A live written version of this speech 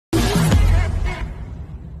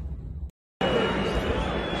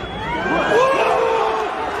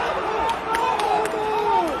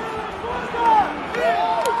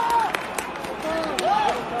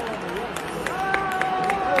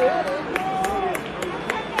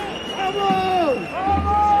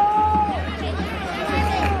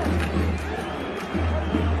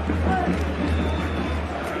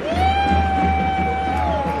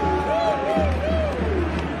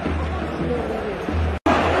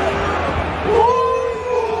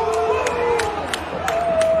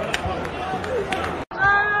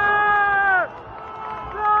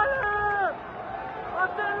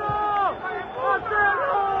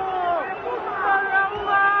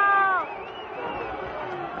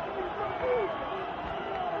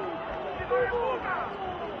Yes,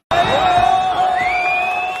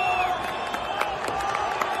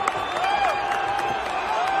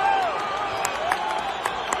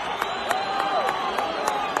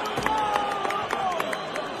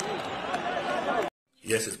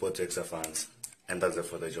 it's Sports fans, and that's the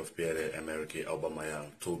footage of Pierre, Emerick, Aubameyang,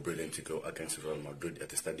 two brilliant to go against Real Madrid at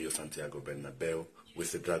the Estadio Santiago Bernabeu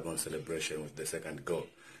with the Dragon celebration with the second goal.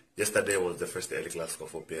 Yesterday was the first El Clasico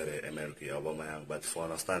for Pierre, Emerick, Aubameyang, but for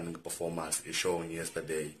an outstanding performance, he's showing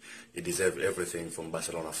yesterday he deserved everything from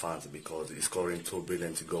Barcelona fans because he's scoring two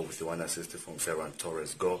brilliant goals with the one assist from Ferran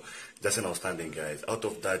Torres goal. Just an outstanding, guys. Out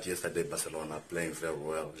of that, yesterday Barcelona playing very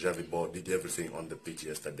well. Xavi did everything on the pitch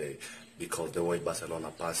yesterday because the way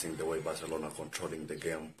Barcelona passing, the way Barcelona controlling the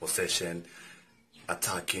game, possession,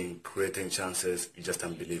 attacking, creating chances, it's just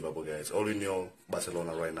unbelievable, guys. All in all,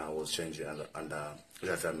 Barcelona right now was changing under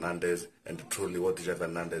Xavi Hernandez, and truly what Xavi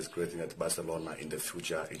Hernandez is creating at Barcelona in the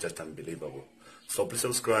future is just unbelievable. So please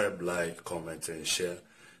subscribe, like, comment, and share.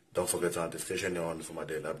 Don't forget to notification on for my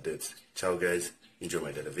daily updates. Ciao, guys. Enjoy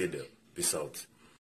my daily video. Peace out.